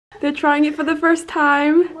They're trying it for the first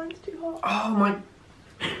time. Mine's too hot. Oh my,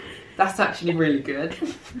 that's actually really good.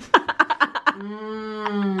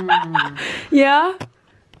 Yeah?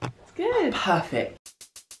 It's good. Perfect.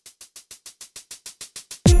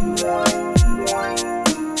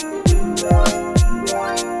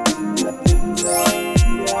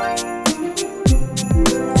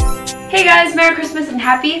 Hey guys, Merry Christmas and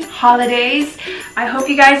Happy Holidays. I hope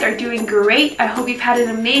you guys are doing great. I hope you've had an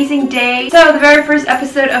amazing day. So the very first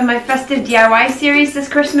episode of my festive DIY series this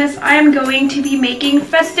Christmas, I am going to be making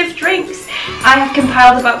festive drinks. I have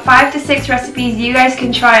compiled about 5 to 6 recipes you guys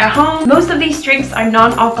can try at home. Most of these drinks are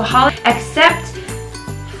non-alcoholic except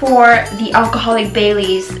for the alcoholic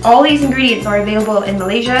Baileys. All these ingredients are available in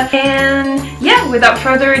Malaysia. And yeah, without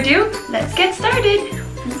further ado, let's get started.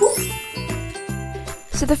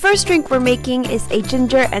 So the first drink we're making is a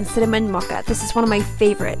ginger and cinnamon mocha. This is one of my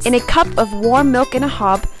favorites. In a cup of warm milk in a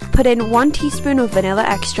hob, put in 1 teaspoon of vanilla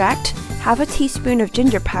extract, half a teaspoon of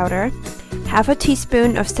ginger powder, half a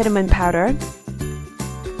teaspoon of cinnamon powder,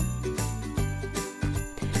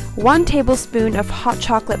 1 tablespoon of hot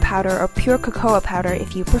chocolate powder or pure cocoa powder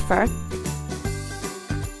if you prefer,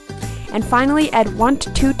 and finally add 1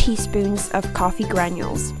 to 2 teaspoons of coffee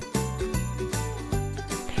granules.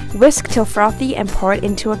 Whisk till frothy and pour it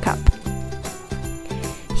into a cup.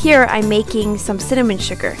 Here I'm making some cinnamon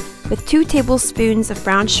sugar with 2 tablespoons of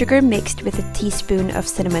brown sugar mixed with a teaspoon of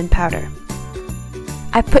cinnamon powder.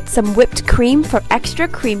 I put some whipped cream for extra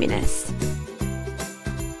creaminess.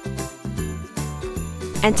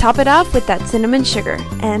 And top it off with that cinnamon sugar,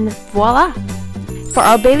 and voila! For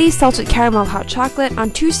our Baileys salted caramel hot chocolate,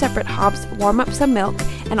 on 2 separate hobs, warm up some milk,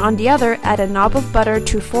 and on the other, add a knob of butter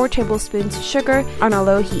to 4 tablespoons of sugar on a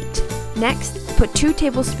low heat. Next, put 2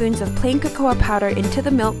 tablespoons of plain cocoa powder into the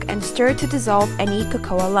milk and stir to dissolve any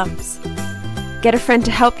cocoa lumps. Get a friend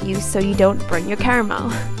to help you so you don't burn your caramel.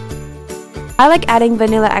 I like adding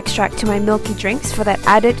vanilla extract to my milky drinks for that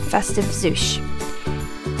added festive zhuzh.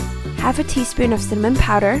 Half a teaspoon of cinnamon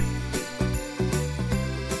powder.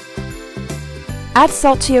 Add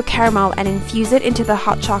salt to your caramel and infuse it into the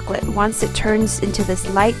hot chocolate once it turns into this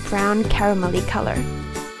light brown caramelly color.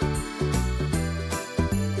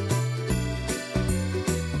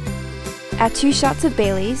 Add 2 shots of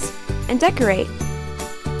Baileys and decorate.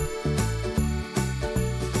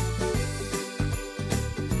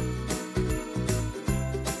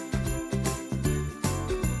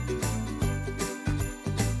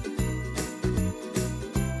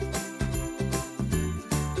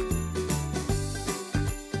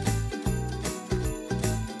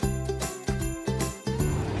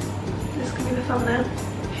 The thumbnail.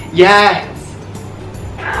 Yes!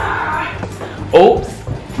 Oops!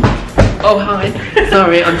 Oh, hi.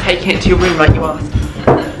 Sorry, I'm taking it to your room like you asked.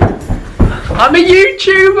 I'm a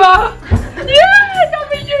YouTuber! Yes,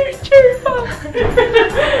 I'm a YouTuber!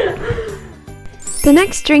 The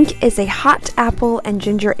next drink is a hot apple and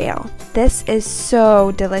ginger ale. This is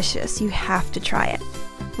so delicious, you have to try it.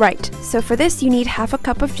 Right, so for this you need half a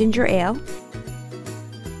cup of ginger ale,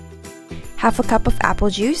 half a cup of apple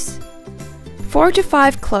juice, 4 to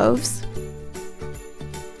 5 cloves,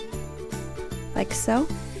 like so,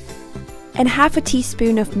 and half a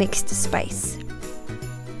teaspoon of mixed spice.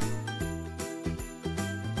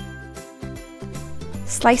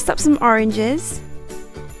 Slice up some oranges.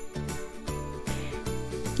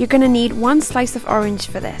 You're gonna need 1 slice of orange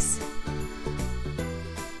for this.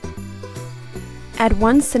 Add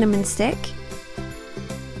 1 cinnamon stick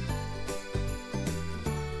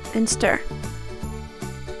and stir.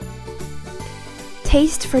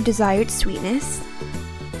 Taste for desired sweetness.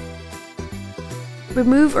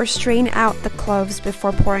 Remove or strain out the cloves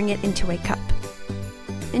before pouring it into a cup.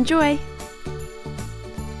 Enjoy!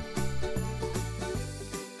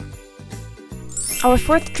 Our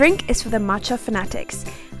 4th drink is for the matcha fanatics.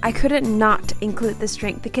 I couldn't not include this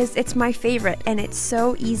drink because it's my favorite and it's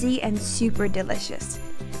so easy and super delicious.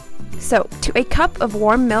 So, to a cup of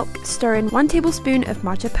warm milk, stir in 1 tablespoon of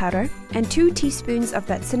matcha powder and 2 teaspoons of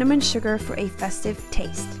that cinnamon sugar for a festive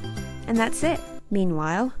taste. And that's it.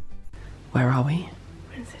 Meanwhile... Where are we?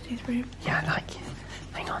 We're in City's room. Yeah, I like it.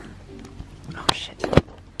 Hang on. Oh, shit.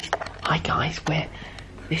 Hi, guys.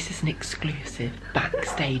 This is an exclusive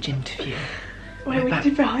backstage interview. Wait, we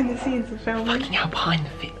did behind the scenes of filming. Fucking hell,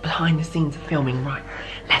 behind the scenes of filming, right.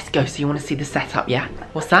 Let's go, so you want to see the setup, yeah?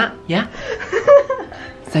 What's that, yeah?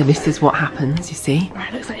 So this is what happens, you see? Right,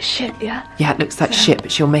 it looks like shit, yeah? Yeah, it looks like shit, but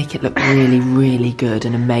she'll make it look really, really good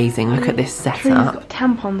and amazing. Look at this setup. Trina's got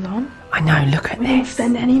tampons on. I know, look at We this. didn't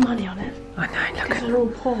spend any money on it. I know, look Because at they're all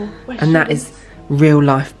poor. And that is real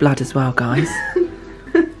life blood as well, guys.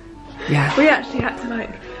 Yeah. We actually had to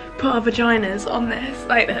like put our vaginas on this.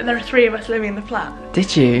 Like, there are 3 of us living in the flat.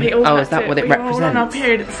 Did you? We all Oh, had is that to- what it we were all on our represents?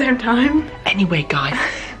 period at the same time. Anyway, guys,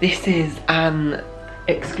 this is an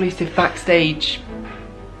exclusive backstage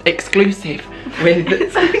exclusive with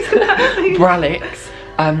Bralix.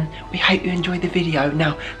 We hope you enjoyed the video.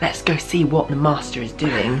 Now, let's go see what the master is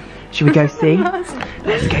doing. Should we go see?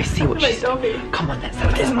 Let's go see what she's doing. Come on, let's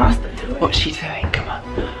have a look. What's she doing? Come on.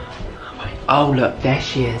 Oh, look, there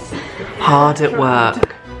she is. Hard at work.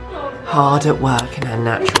 Hard at work in her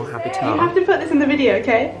natural You have habitat. to put this in the video,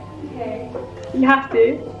 okay? Okay. You have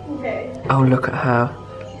to. Okay. Oh, look at her.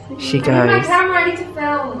 She My goes. camera, I need to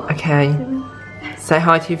film. Okay. Say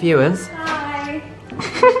hi to your viewers. Hi.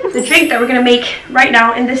 The drink that we're gonna make right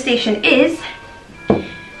now in this station is,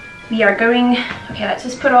 we are going, okay, let's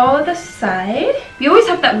just put all of this aside. We always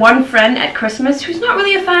have that one friend at Christmas who's not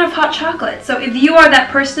really a fan of hot chocolate. So if you are that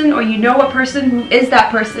person, or you know a person who is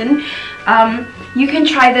that person, you can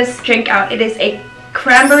try this drink out. It is a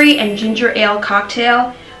cranberry and ginger ale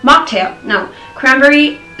cocktail. Mocktail, no.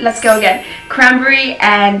 Cranberry, let's go again. Cranberry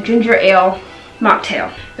and ginger ale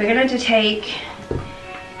mocktail. We're gonna have to take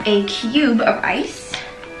a cube of ice.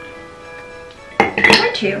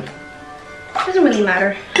 Or 2. Doesn't really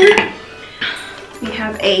matter. We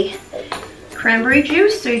have a cranberry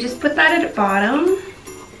juice, so you just put that at the bottom.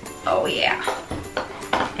 Oh yeah.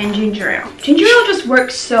 And ginger ale. Ginger ale just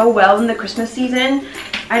works so well in the Christmas season.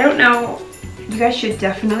 I don't know. You guys should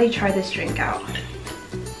definitely try this drink out.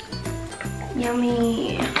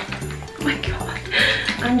 Yummy. Oh my god.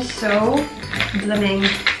 I'm so blooming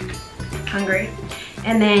hungry.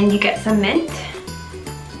 And then you get some mint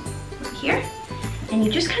here. And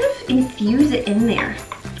you just kind of infuse it in there.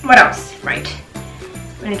 What else? Right.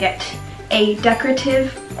 I'm gonna get a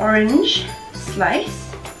decorative orange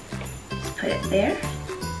slice. Just put it there.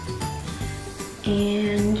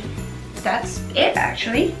 And that's it,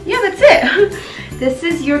 actually. Yeah, that's it. This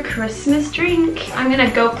is your Christmas drink. I'm gonna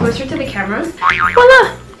go closer to the camera.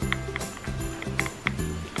 Voila!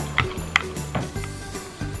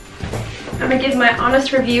 I'm gonna give my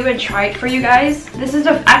honest review and try it for you guys. This is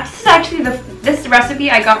actually this recipe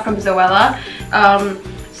I got from Zoella.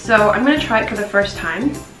 So I'm gonna try it for the first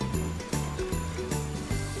time.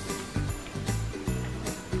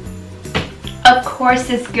 Of course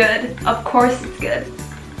it's good. Of course it's good.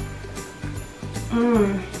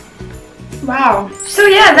 Wow. So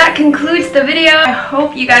yeah, that concludes the video. I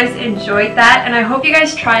hope you guys enjoyed that, and I hope you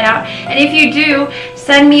guys try it out. And if you do,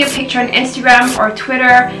 send me a picture on Instagram or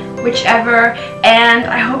Twitter, whichever. And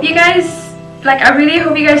I hope you guys, I really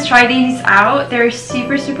hope you guys try these out. They're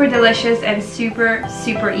super, super delicious and super,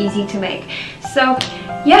 super easy to make. So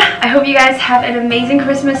yeah, I hope you guys have an amazing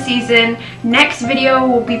Christmas season. Next video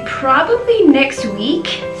will be probably next week.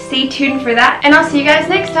 Stay tuned for that. And I'll see you guys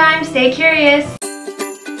next time. Stay curious.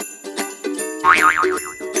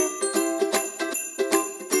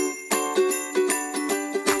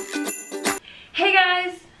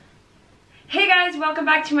 Hey guys, welcome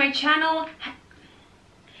back to my channel.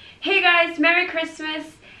 Hey guys, Merry Christmas.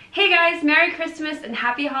 Hey guys, Merry Christmas and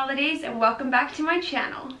Happy Holidays, and welcome back to my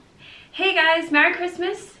channel. Hey guys, Merry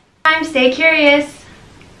Christmas. Stay curious.